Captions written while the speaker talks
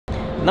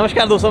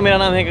नमस्कार दोस्तों, मेरा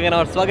नाम है गगन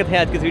और स्वागत है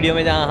आज की इस वीडियो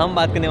में जहां हम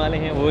बात करने वाले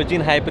हैं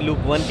वर्जिन हाइपरलूप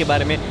वन के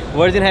बारे में।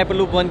 वर्जिन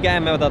हाइपरलूप वन क्या है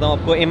मैं बताता हूं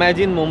आपको।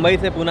 इमेजिन मुंबई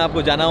से पुणे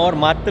आपको जाना हो और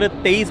मात्र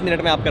 23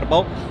 मिनट में आप कर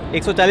पाओ।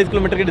 140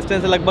 किलोमीटर की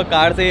डिस्टेंस है लगभग।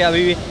 कार से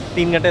अभी भी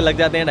 3 घंटे लग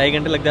जाते हैं, 2.5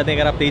 घंटे लग जाते हैं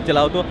अगर आप तेज़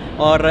चलाओ तो,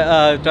 और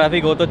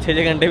ट्रैफिक हो तो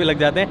 6 घंटे भी लग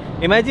जाते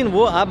हैं। इमेजिन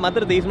वो आप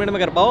मात्र 23 मिनट में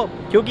कर पाओ,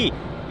 क्योंकि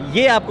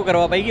ये आपको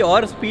करवा पाएगी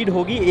और स्पीड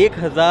होगी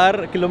 1000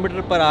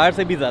 किलोमीटर पर आवर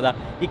से भी ज़्यादा।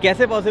 ये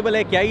कैसे पॉसिबल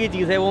है, क्या ये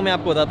चीज़ है, वो मैं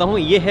आपको बताता हूँ।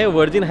 ये है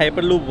वर्जिन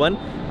हाइपरलूप वन।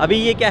 अभी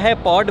ये क्या है,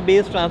 पॉड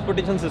बेस्ड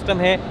ट्रांसपोर्टेशन सिस्टम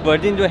है।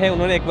 वर्जिन जो है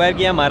उन्होंने एक्वायर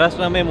किया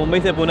महाराष्ट्र में, मुंबई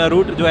से पुणे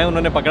रूट जो है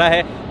उन्होंने पकड़ा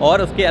है।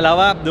 और उसके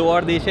अलावा 2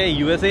 और देश है,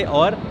 यूएसए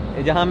और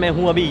जहाँ मैं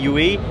हूँ अभी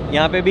यूएई।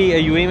 यहाँ पे भी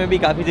यूएई में भी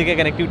काफ़ी जगह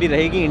कनेक्टिविटी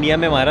रहेगी। इंडिया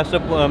में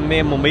महाराष्ट्र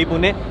में मुंबई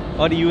पुणे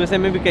और यूएसए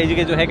में भी कई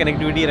जगह जो है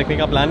कनेक्टिविटी रखने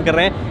का प्लान कर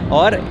रहे हैं।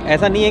 और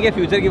ऐसा नहीं है कि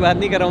फ्यूचर की बात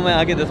नहीं कर रहा हूँ मैं,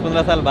 आगे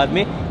 10-15 साल बाद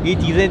में ये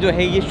चीज़ें जो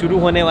है ये शुरू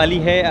होने वाली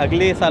है।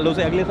 अगले साल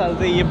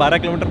से ये 12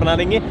 किलोमीटर बना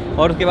देंगे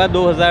और उसके बाद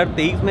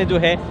 2023 में जो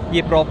है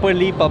ये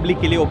प्रॉपरली पब्लिक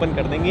के लिए ओपन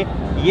कर देंगे।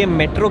 ये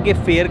मेट्रो के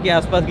फेयर के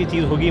आसपास की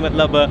चीज़ होगी,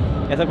 मतलब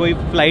ऐसा कोई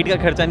फ्लाइट का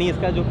खर्चा नहीं है।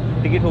 इसका जो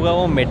टिकट होगा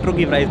वो मेट्रो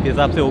की प्राइस के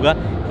हिसाब से होगा।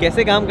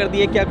 कैसे काम करती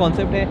है, क्या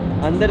कॉन्सेप्ट है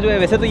अंदर जो है,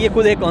 वैसे तो ये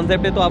खुद एक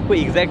कॉन्सेप्ट है तो आपको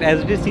एग्जैक्ट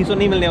एज इट इज चीज़ तो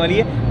नहीं मिलने वाली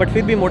है, बट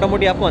फिर भी मोटा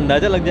मोटी आपको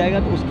अंदाज़ा लग जाएगा।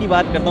 तो उसकी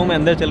बात करता हूँ मैं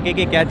अंदर चल के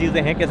कि क्या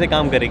चीज़ें हैं, कैसे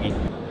काम करेगी।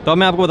 तो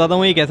मैं आपको बताता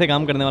हूँ ये कैसे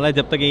काम करने वाला है।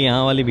 जब तक ये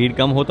यहाँ वाली भीड़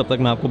कम हो तब तक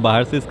मैं आपको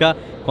बाहर से इसका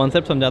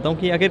कॉन्सेप्ट समझाता हूँ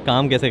कि आखिर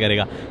काम कैसे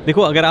करेगा।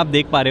 देखो, अगर आप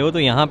देख पा रहे हो तो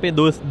यहाँ पे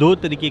दो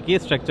तरीके के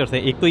स्ट्रक्चर्स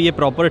हैं। एक तो ये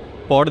प्रॉपर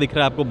पॉड दिख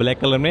रहा है आपको ब्लैक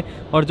कलर में,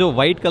 और जो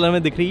वाइट कलर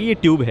में दिख रही है ये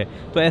ट्यूब है।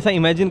 तो ऐसा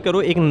इमेजिन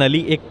करो, एक नली,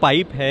 एक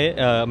पाइप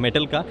है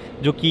मेटल का,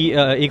 जो कि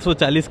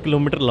 140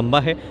 किलोमीटर लंबा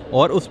है।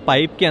 और उस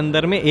पाइप के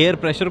अंदर में एयर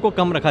प्रेशर को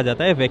कम रखा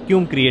जाता है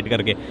वैक्यूम क्रिएट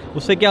करके।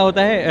 उससे क्या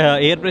होता है,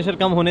 एयर प्रेशर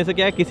कम होने से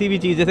क्या है, किसी भी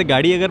चीज़, जैसे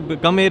गाड़ी अगर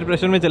कम एयर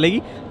प्रेशर में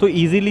चलेगी तो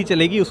ईजिली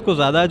चलेगी, उसको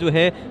ज़्यादा जो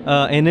है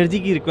एनर्जी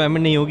की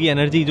रिक्वायरमेंट नहीं होगी।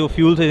 एनर्जी जो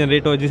फ्यूल से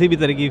जनरेट हो, किसी भी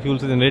तरह की फ्यूल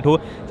से जनरेट हो,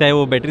 चाहे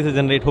वो बैटरी से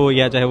जनरेट हो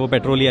या चाहे वो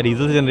पेट्रोल या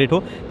डीजल से जनरेट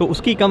हो, तो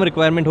उसकी कम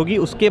रिक्वायरमेंट होगी।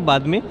 उसके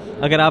बाद में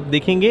अगर आप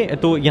देखेंगे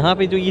तो यहाँ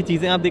पे जो ये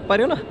चीज़ें आप देख पा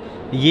रहे हो ना,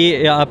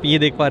 ये आप ये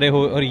देख पा रहे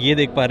हो और ये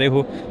देख पा रहे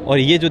हो और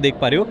ये जो देख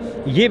पा रहे हो,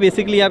 ये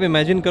बेसिकली आप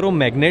इमेजिन करो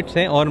मैग्नेट्स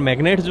हैं। और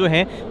मैग्नेट्स जो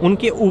हैं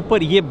उनके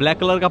ऊपर ये ब्लैक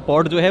कलर का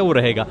पॉड जो है वो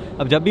रहेगा।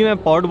 अब जब भी मैं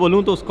पॉड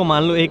बोलूँ तो उसको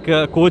मान लो एक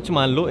कोच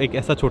मान लो, एक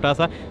ऐसा छोटा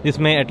सा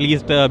जिसमें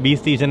एटलीस्ट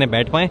 20-30 जने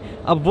बैठ पाएँ।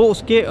 अब वो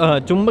उसके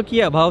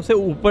चुंबकीय अभाव से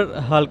ऊपर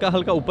हल्का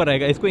हल्का ऊपर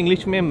रहेगा। इसको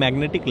इंग्लिश में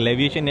मैग्नेटिक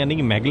लेविएशन यानी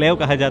कि मैगलेव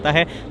कहा जाता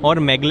है। और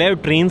मैगलेव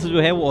ट्रेन्स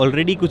जो है वो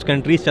ऑलरेडी कुछ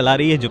कंट्रीज़ चला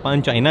रही है,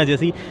 जापान, चाइना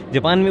जैसी।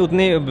 जापान में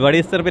उतने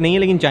बड़े स्तर पर नहीं है,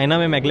 लेकिन चाइना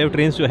में मैगलेव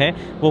ट्रेन्स जो है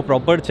वो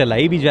प्रॉपर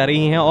चलाई भी जा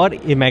रही हैं। और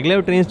ये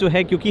मैगलेव ट्रेन्स जो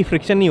है, क्योंकि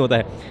फ्रिक्शन नहीं होता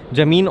है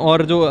ज़मीन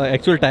और जो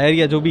एक्चुअल टायर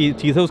या जो भी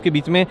चीज़ है उसके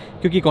बीच में,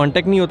 क्योंकि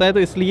कांटेक्ट नहीं होता है, तो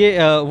इसलिए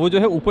वो जो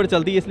है ऊपर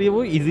चलती है, इसलिए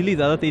वो इजीली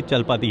ज़्यादा तेज़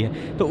चल पाती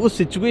है। तो उस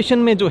सिचुएशन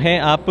में जो है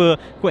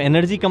आपको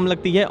एनर्जी कम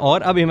लगती है।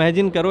 और अब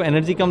इमेजिन करो,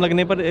 एनर्जी कम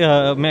लगने पर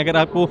मैं अगर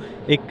आपको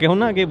एक कहूँ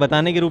ना कि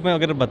बताने के रूप में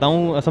अगर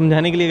बताऊँ,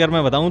 समझाने के लिए अगर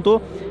मैं बताऊँ,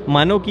 तो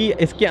मानो कि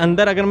इसके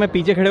अंदर अगर मैं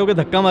पीछे खड़े होकर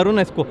धक्का मारूँ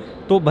ना इसको,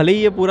 तो भले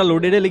ही ये पूरा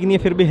लोडेड है लेकिन ये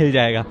फिर भी हिल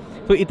जाएगा।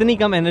 तो इतनी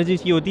कम एनर्जी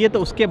की होती है। तो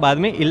उसके बाद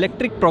में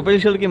इलेक्ट्रिक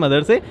प्रोपल्शन की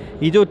मदद से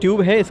ये जो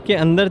ट्यूब है इसके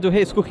अंदर जो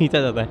है इसको खींचा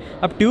जाता है।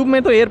 अब ट्यूब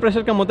में तो एयर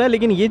प्रेशर कम होता है,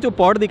 लेकिन ये जो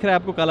पॉड दिख रहा है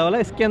आपको काला वाला,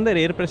 इसके अंदर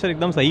एयर प्रेशर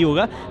एकदम सही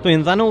होगा, तो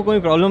इंसानों को कोई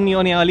प्रॉब्लम नहीं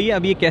होने वाली है।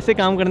 अब ये कैसे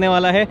काम करने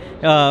वाला है,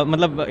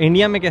 मतलब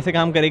इंडिया में कैसे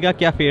काम करेगा,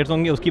 क्या फेयर्स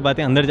होंगे, उसकी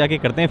बातें अंदर जाके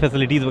करते हैं।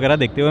 फैसिलिटीज़ वगैरह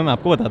देखते हुए मैं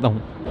आपको बताता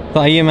हूँ। तो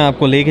आइए मैं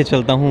आपको लेके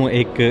चलता हूँ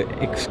एक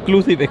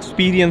एक्सक्लूसिव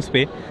एक्सपीरियंस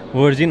पे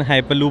वर्जिन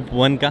हाइपरलूप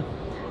वन का।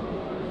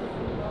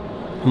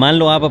 मान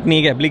लो आप अपनी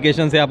एक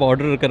एप्लीकेशन से आप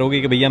ऑर्डर करोगे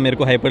कि भैया मेरे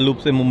को हाइपरलूप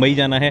से मुंबई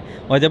जाना है,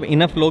 और जब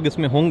इनफ लोग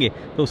इसमें होंगे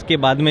तो उसके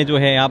बाद में जो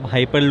है आप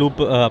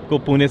हाइपरलूप आपको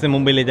पुणे से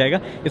मुंबई ले जाएगा।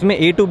 इसमें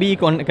A to B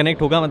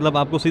कनेक्ट होगा, मतलब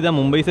आपको सीधा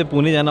मुंबई से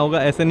पुणे जाना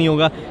होगा। ऐसे नहीं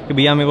होगा कि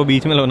भैया मेरे को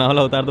बीच में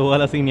लोनावाला उतार दो, वो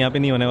वाला सीन यहाँ पे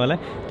नहीं होने वाला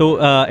है। तो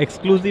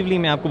एक्सक्लूसिवली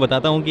मैं आपको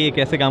बताता हूँ कि ये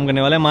कैसे काम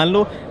करने वाला है। मान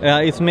लो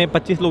इसमें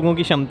 25 लोगों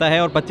की क्षमता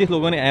है और 25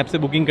 लोगों ने ऐप से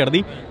बुकिंग कर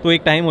दी, तो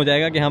एक टाइम हो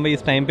जाएगा कि हाँ भाई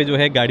इस टाइम पर जो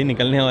है गाड़ी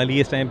निकलने वाली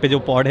है, इस टाइम पर जो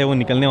पॉड है वो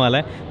निकलने वाला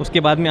है। उसके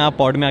बाद में आप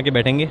पॉड में आके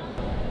बैठेंगे।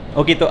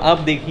 ओके, तो अब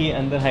देखिए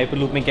अंदर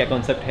हाइपरलूप में क्या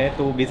कॉन्सेप्ट है।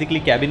 तो बेसिकली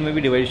कैबिन में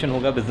भी डिवाइडेशन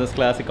होगा, business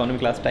class, economy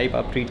class type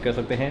आप ट्रीट कर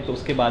सकते हैं। तो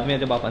उसके बाद में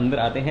जब आप अंदर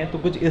आते हैं तो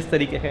कुछ इस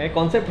तरीके का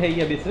कॉन्सेप्ट है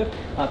ये। अभी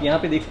सिर्फ आप यहाँ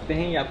पे देख सकते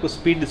हैं, ये आपको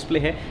स्पीड डिस्प्ले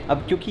है।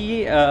 अब क्योंकि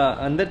ये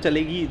अंदर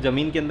चलेगी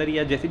ज़मीन के अंदर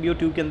या जैसे भी वो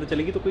ट्यूब के अंदर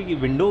चलेगी, तो कोई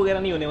विंडो वगैरह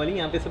नहीं होने वाली,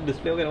 यहाँ पे सब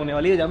डिस्प्ले वगैरह होने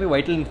वाली है, जहाँ पे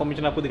वाइटल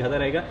इन्फॉर्मेशन आपको दिखाता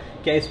रहेगा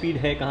क्या स्पीड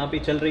है, कहाँ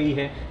पर चल रही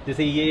है।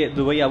 जैसे ये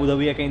दुबई, अबू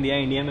धाबी या कहीं दिया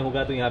इंडिया में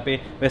होगा तो यहाँ पे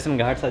वेस्टर्न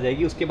घाट्स आ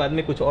जाएगी। उसके बाद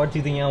में कुछ और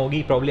चीज़ें यहाँ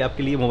होगी, प्रॉब्लम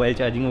आपके लिए मोबाइल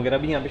चार्जिंग वगैरह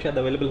भी यहाँ पे शायद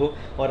अवेलेबल हो,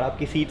 और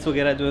आपकी सीट्स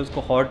वगैरह जो है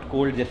उसको हॉट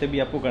कोल्ड जैसे भी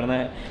आपको करना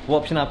है वो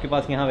ऑप्शन आपके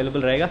पास यहाँ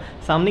अवेलेबल रहेगा।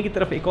 सामने की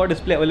तरफ एक और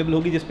डिस्प्ले अवेलेबल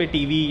होगी जिस पे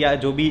टीवी या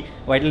जो भी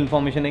वाइटल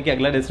इन्फॉर्मेशन है कि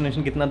अगला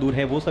डेस्टिनेशन कितना दूर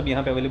है वो सब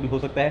यहाँ पे अवेलेबल हो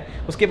सकता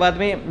है। उसके बाद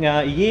में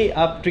ये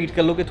आप ट्रीट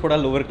कर लो कि थोड़ा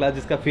लोअर क्लास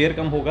जिसका फेयर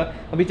कम होगा।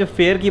 अभी जब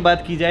फेयर की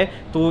बात की जाए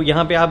तो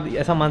यहाँ पर आप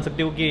ऐसा मान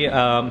सकते हो कि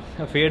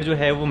फेयर जो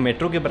है वो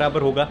मेट्रो के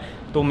बराबर होगा।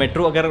 तो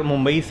मेट्रो अगर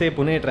मुंबई से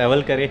पुणे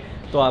ट्रैवल करे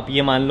तो आप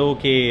ये मान लो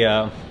कि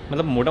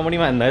मतलब मोटा मोटी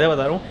मैं अंदाज़ा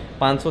बता रहा हूँ,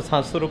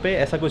 500-700 रुपये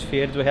ऐसा कुछ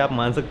फेयर जो है आप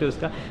मान सकते हो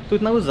इसका। तो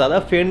इतना कुछ ज़्यादा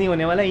फेयर नहीं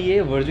होने वाला है।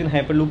 ये वर्जिन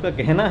हाइपरलूप का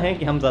कहना है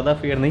कि हम ज़्यादा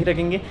फेयर नहीं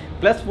रखेंगे,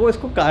 प्लस वो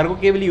इसको कार्गो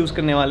के लिए यूज़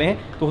करने वाले हैं।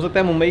 तो हो सकता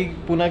है मुंबई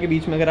पूना के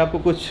बीच में अगर आपको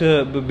कुछ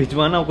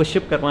भिजवाना हो, कुछ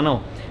शिप करवाना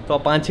हो, तो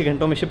आप 5-6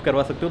 घंटों में शिप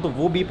करवा सकते हो। तो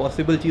वो भी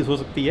पॉसिबल चीज़ हो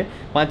सकती है।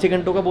 5-6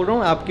 घंटों का बोल रहा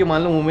हूँ, आपके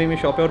मान लो मुंबई में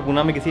शॉप है और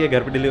पूना में किसी के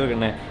घर पर डिलीवर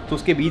करना है, तो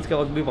उसके बीच का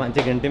वक्त भी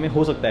 5-6 घंटे में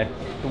हो सकता है।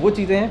 तो वो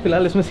चीज़ें हैं।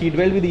 फिलहाल इसमें सीट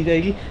बेल्ट भी दी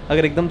जाएगी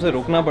अगर एकदम से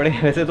रोकना पड़े।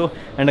 वैसे तो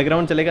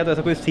अंडरग्राउंड चलेगा तो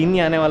ऐसा कोई सीन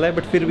नहीं आने वाला है,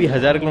 बट फिर भी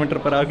 1000 किलोमीटर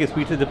पर आवर की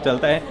स्पीड से जब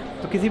चलता है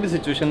तो किसी भी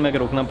सिचुएशन में अगर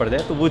रोकना पड़ जाए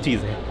तो वो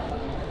चीज़ है।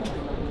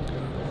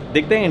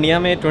 देखते हैं इंडिया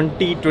में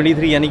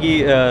 2023 यानी कि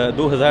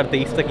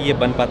 2023 तक ये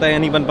बन पाता है या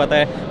नहीं बन पाता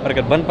है, और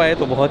अगर बन पाए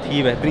तो बहुत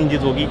ही बेहतरीन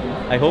चीज़ होगी।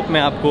 आई होप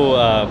मैं आपको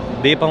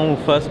दे पाऊँ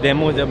फर्स्ट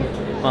डेमो जब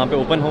वहाँ पे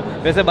ओपन हो।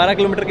 वैसे 12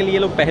 किलोमीटर के लिए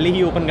लोग पहले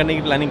ही ओपन करने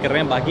की प्लानिंग कर रहे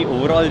हैं, बाकी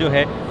ओवरऑल जो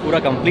है पूरा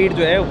कंप्लीट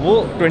जो है वो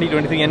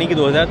 2023 यानी कि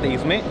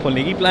 2023 में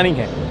खोलने की प्लानिंग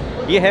है।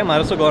 ये है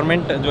महाराष्ट्र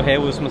गवर्नमेंट जो है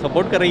वो इसमें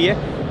सपोर्ट कर रही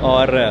है।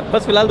 और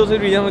बस फिलहाल दोस्तों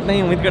वीडियो में इतना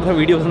ही। उम्मीद करता हूँ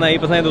वीडियो पसंद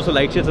आई। दोस्तों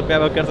लाइक शेयर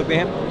सब्सक्राइब कर सकते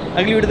हैं।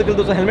 अगली वीडियो तक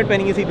दोस्तों हेलमेट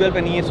पहनिए, सीट बेल्ट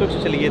पहनिए,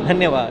 सुरक्षित चलिए।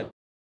 धन्यवाद।